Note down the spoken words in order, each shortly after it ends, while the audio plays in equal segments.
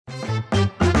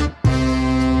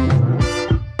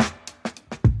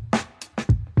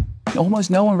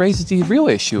almost no one raises the real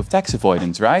issue of tax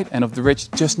avoidance, right? And of the rich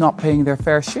just not paying their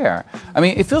fair share. I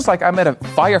mean, it feels like I'm at a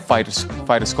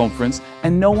firefighters conference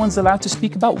and no one's allowed to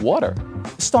speak about water.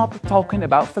 Stop talking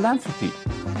about philanthropy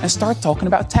and start talking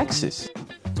about taxes.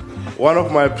 One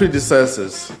of my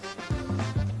predecessors,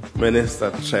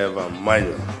 Minister Trevor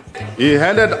Manuel, he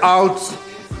handed out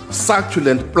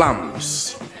succulent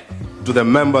plums to the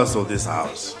members of this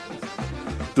House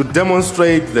to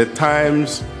demonstrate the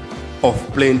times of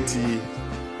plenty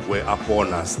were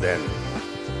upon us then.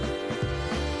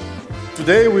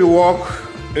 Today we walk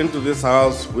into this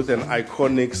house with an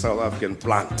iconic South African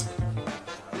plant,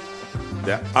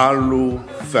 the Aloe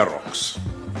Ferox.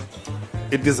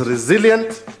 It is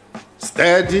resilient,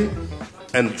 sturdy,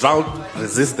 and drought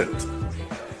resistant.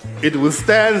 It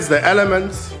withstands the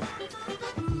elements.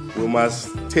 We must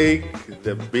take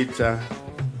the bitter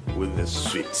with the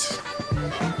sweet.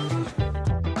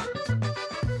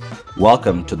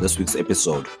 Welcome to this week's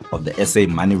episode of the SA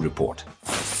Money Report.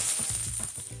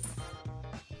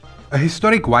 A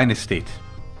historic wine estate,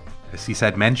 a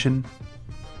seaside mansion,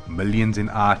 millions in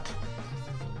art,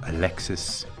 a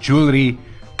Lexus, jewelry,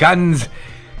 guns,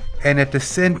 and at the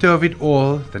center of it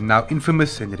all, the now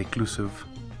infamous and reclusive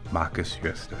Markus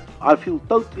Jooste. I feel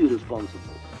totally responsible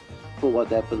for what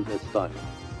happened at Steinhoff,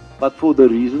 but for the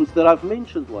reasons that I've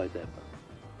mentioned why it happened.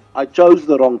 I chose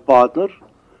the wrong partner.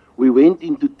 We went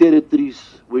into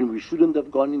territories when we shouldn't have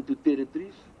gone into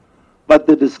territories. But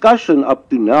the discussion up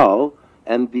to now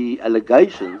and the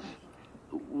allegations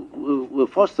were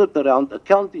fostered around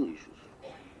accounting issues.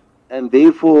 And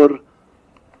therefore,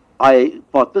 I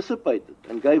participated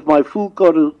and gave my full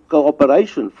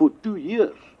cooperation for 2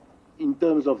 years in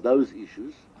terms of those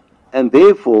issues. And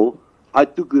therefore, I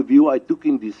took the view I took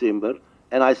in December,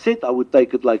 and I said I would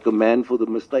take it like a man for the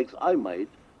mistakes I made.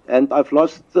 And I've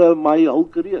lost my whole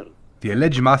career. The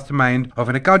alleged mastermind of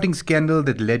an accounting scandal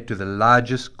that led to the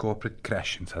largest corporate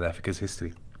crash in South Africa's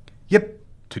history. Yep,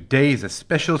 today is a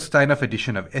special Steinhoff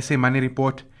edition of SA Money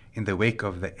Report in the wake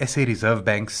of the SA Reserve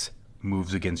Bank's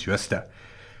moves against Jooste.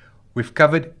 We've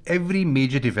covered every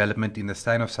major development in the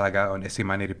Steinhoff saga on SA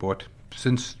Money Report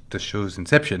since the show's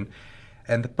inception,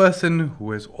 and the person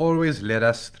who has always led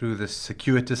us through this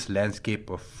circuitous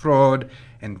landscape of fraud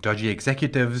and dodgy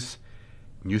executives,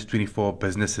 News 24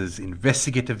 Business's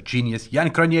investigative genius, Jan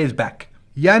Cronje, is back.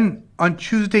 Jan, on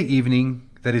Tuesday evening,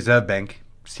 the Reserve Bank,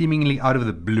 seemingly out of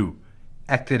the blue,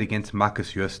 acted against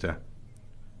Markus Jooste.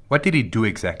 What did he do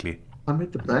exactly?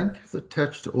 The bank has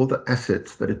attached all the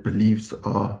assets that it believes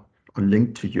are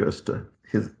linked to Jooste.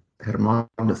 His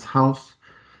Hermanus house,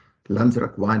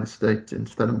 Landsrak wine estate in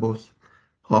Stellenbosch,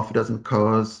 half a dozen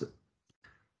cars,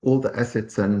 all the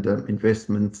assets and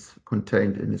investments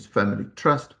contained in his family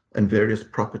trust, and various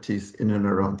properties in and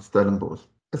around Stellenbosch.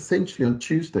 Essentially on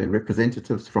Tuesday,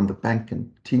 representatives from the bank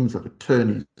and teams of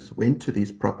attorneys went to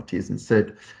these properties and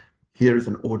said, here is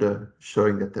an order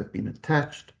showing that they've been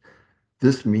attached.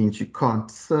 This means you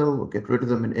can't sell or get rid of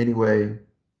them in any way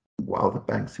while the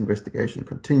bank's investigation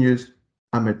continues.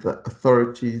 The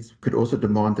authorities could also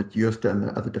demand that Jooste and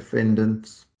the other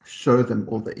defendants show them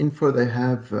all the info they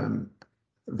have.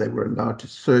 They were allowed to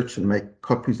search and make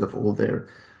copies of all their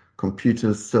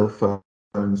computers, cell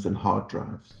phones, and hard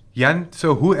drives. Jan,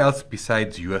 so who else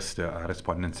besides Jooste are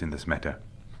respondents in this matter?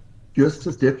 Jooste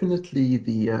is definitely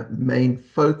the main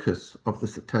focus of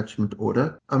this attachment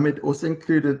order. Also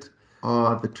included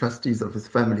are the trustees of his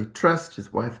family trust,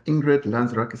 his wife Ingrid,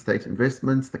 Landsrak Estate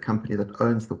Investments, the company that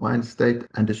owns the wine estate,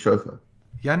 and a chauffeur.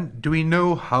 Jan, do we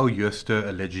know how Jooste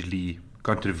allegedly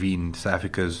contravened South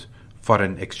Africa's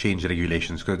foreign exchange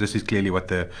regulations? Because this is clearly what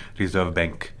the Reserve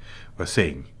Bank was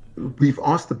saying. We've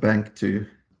asked the bank to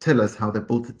tell us how they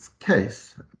built its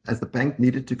case, as the bank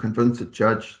needed to convince a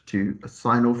judge to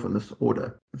sign off on this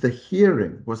order. The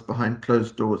hearing was behind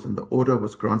closed doors and the order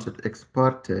was granted ex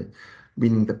parte,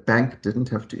 meaning the bank didn't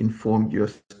have to inform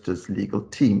Jooste's legal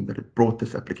team that it brought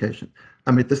this application.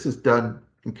 This is done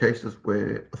in cases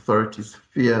where authorities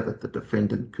fear that the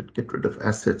defendant could get rid of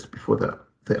assets before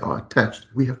they are attached.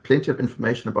 We have plenty of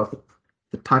information about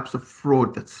the types of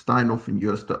fraud that Steinhoff and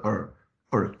Jooste are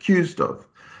accused of.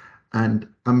 And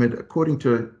according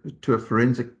to a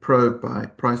forensic probe by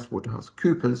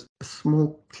PricewaterhouseCoopers, a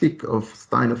small clique of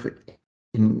Steinhoff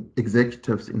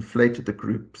executives inflated the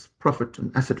group's profit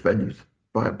and asset values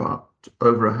by about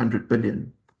over 100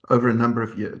 billion over a number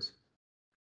of years.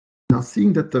 Now,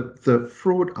 seeing that the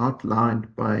fraud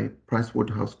outlined by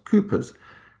PricewaterhouseCoopers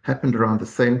happened around the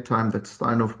same time that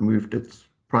Steinhoff moved its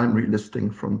primary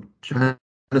listing from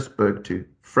Johannesburg to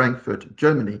Frankfurt,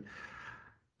 Germany,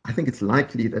 I think it's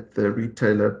likely that the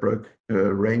retailer broke a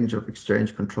range of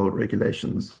exchange control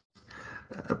regulations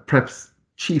perhaps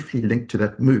chiefly linked to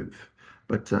that move.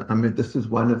 But I mean, this is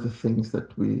one of the things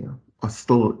that we are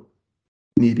still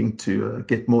needing to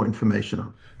get more information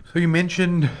on. So you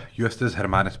mentioned Jooste's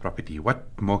Hermanus property.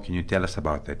 What more can you tell us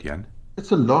about that, Jan?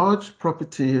 It's a large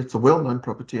property. It's a well-known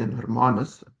property in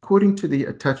Hermanus. According to the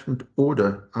attachment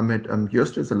order, Ahmed,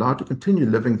 Jooste is allowed to continue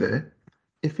living there,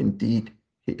 if indeed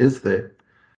he is there.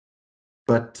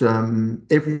 But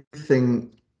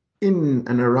everything in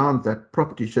and around that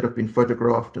property should have been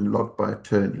photographed and logged by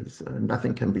attorneys.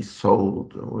 Nothing can be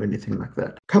sold or anything like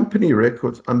that. Company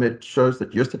records, Ahmed, shows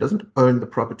that Jooste doesn't own the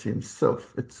property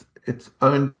himself. It's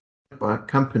owned by a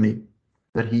company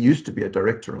that he used to be a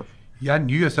director of. Jan,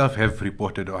 you yourself have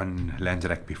reported on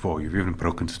Landsrack before. You've even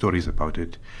broken stories about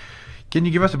it. Can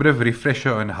you give us a bit of a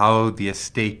refresher on how the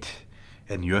estate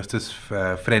and Jooste's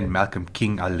friend Malcolm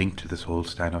King are linked to this whole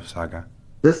Steinhoff saga?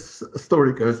 This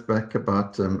story goes back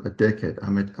about a decade.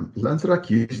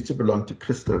 Landsrack used to belong to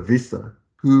Christo Visser,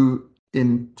 who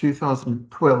in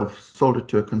 2012 sold it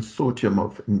to a consortium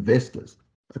of investors.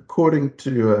 According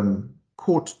to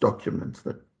court documents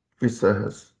that Visser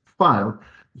has filed,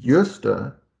 Jooste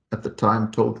at the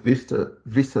time told Visser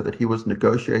that he was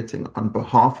negotiating on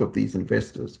behalf of these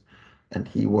investors and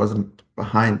he wasn't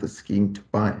behind the scheme to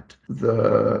buy it.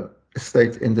 The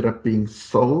estate ended up being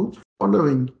sold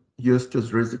following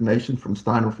Jooste's resignation from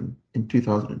Steinhoff in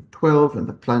 2012 and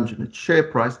the plunge in its share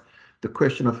price. The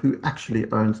question of who actually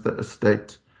owns the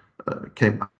estate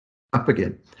came up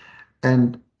again.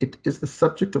 And it is the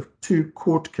subject of two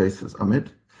court cases,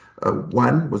 Ahmed.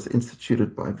 One was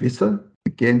instituted by Visser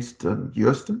against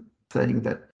Jooste, saying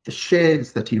that the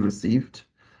shares that he received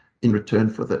in return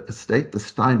for the estate, the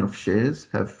Steinhoff shares,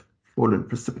 have fallen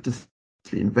precipitously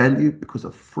in value because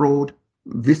of fraud.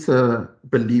 Visser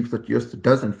believes that Jooste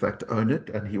does in fact own it,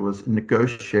 and he was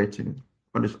negotiating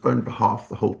on his own behalf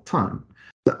the whole time.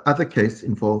 The other case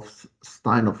involves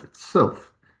Steinhoff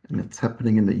itself, and it's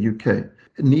happening in the UK.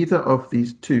 Neither of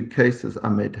these two cases,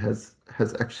 Ahmed, has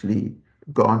actually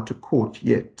gone to court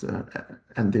yet,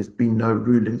 and there's been no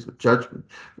rulings or judgment.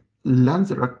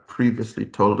 Landsrack previously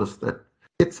told us that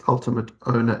its ultimate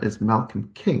owner is Malcolm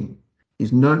King.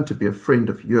 He's known to be a friend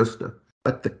of Jooste,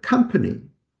 but the company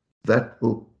that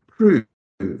will prove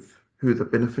who the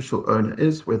beneficial owner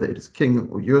is, whether it is King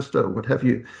or Jooste or what have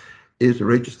you, is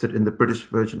registered in the British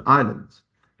Virgin Islands.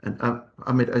 And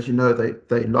Ahmed, as you know,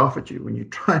 they laugh at you when you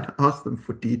try and ask them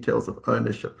for details of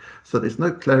ownership. So there's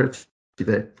no clarity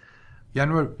there. Jan,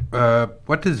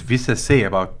 what does Visser say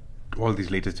about all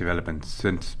these latest developments,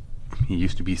 since he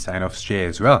used to be Steinhoff's chair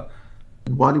as well?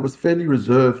 While he was fairly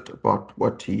reserved about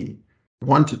what he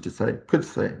wanted to say, could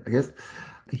say, I guess,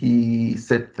 he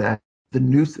said that the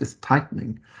noose is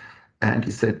tightening, and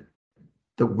he said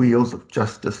the wheels of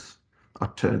justice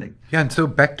are turning. Yeah, and so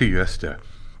back to Jooste.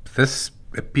 This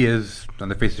appears on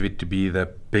the face of it to be the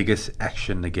biggest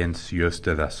action against Jooste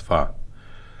thus far.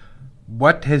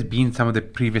 What has been some of the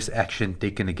previous action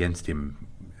taken against him?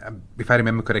 If I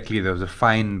remember correctly, there was a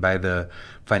fine by the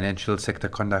Financial Sector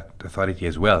Conduct Authority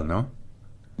as well, no?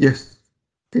 Yes,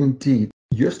 indeed.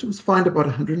 Jooste was fined about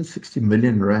 160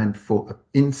 million rand for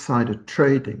insider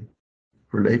trading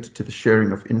related to the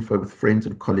sharing of info with friends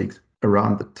and colleagues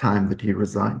around the time that he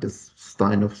resigned as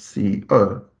Steinhoff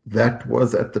CEO. That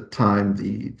was at the time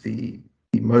the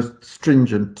most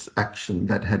stringent action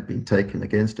that had been taken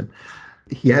against him.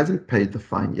 He hasn't paid the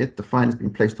fine yet. The fine has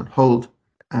been placed on hold,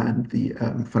 and the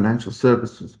Financial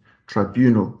Services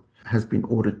Tribunal has been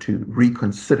ordered to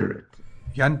reconsider it.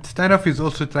 Jan, Steinhoff is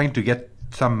also trying to get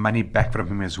some money back from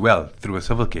him as well through a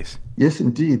civil case. Yes,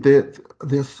 indeed. There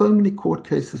are so many court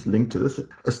cases linked to this.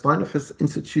 Steinhoff has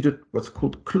instituted what's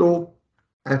called claw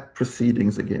back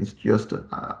proceedings against Jooste.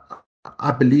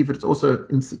 I believe it's also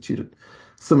instituted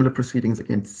similar proceedings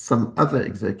against some other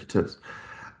executives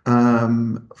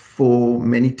for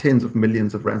many tens of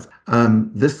millions of rands.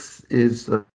 This is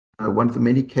one of the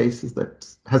many cases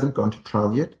that hasn't gone to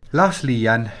trial yet. Lastly,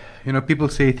 Jan, people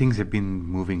say things have been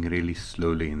moving really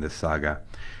slowly in this saga.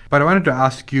 But I wanted to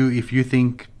ask you if you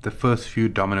think the first few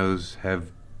dominoes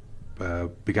have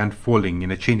begun falling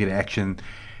in a chain reaction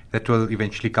that will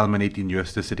eventually culminate in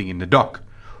Jooste sitting in the dock.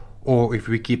 Or if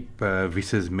we keep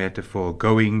Visser's metaphor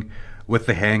going, with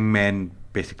the hangman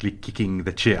basically kicking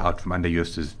the chair out from under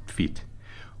Jooste's feet.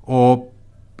 Or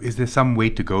is there some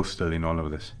way to go still in all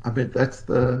of this? I mean, that's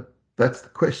the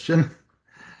question.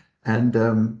 And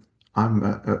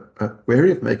I'm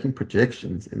wary of making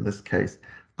projections in this case.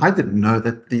 I didn't know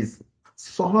that these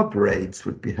Saab raids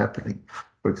would be happening.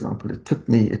 For example, it took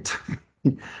me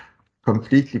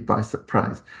completely by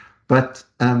surprise. But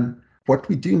what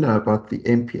we do know about the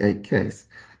MPA case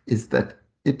is that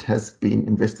it has been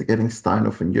investigating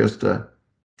Steinhoff and Jooste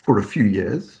for a few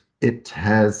years. It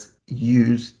has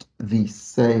used the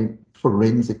same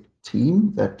forensic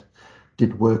team that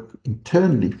did work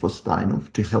internally for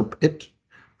Steinhoff to help it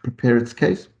prepare its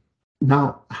case.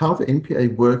 Now, how the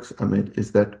NPA works, Ahmed,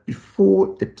 is that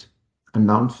before it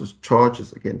announces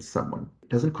charges against someone, it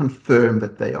doesn't confirm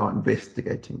that they are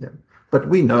investigating them. But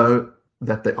we know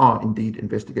that they are indeed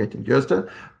investigating Jooste,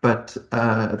 but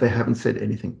they haven't said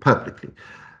anything publicly.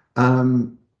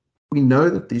 We know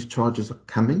that these charges are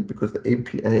coming because the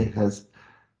NPA has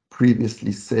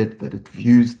previously said that it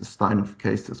views the Steinhoff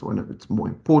case as one of its more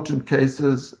important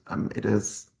cases. It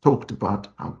has talked about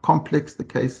how complex the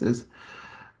case is,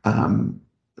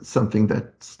 something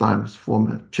that Steinhoff's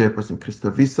former chairperson,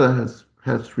 Christo Wiese,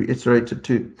 has reiterated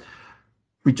too.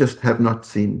 We just have not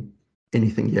seen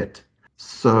anything yet.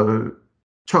 So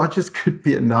charges could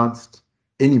be announced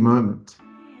any moment.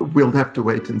 We'll have to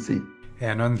wait and see.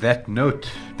 And on that note,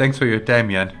 thanks for your time,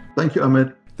 Jan. Thank you,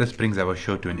 Ahmed. This brings our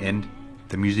show to an end.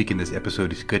 The music in this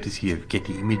episode is courtesy of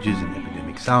Getty Images and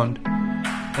Epidemic Sound.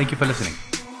 Thank you for listening.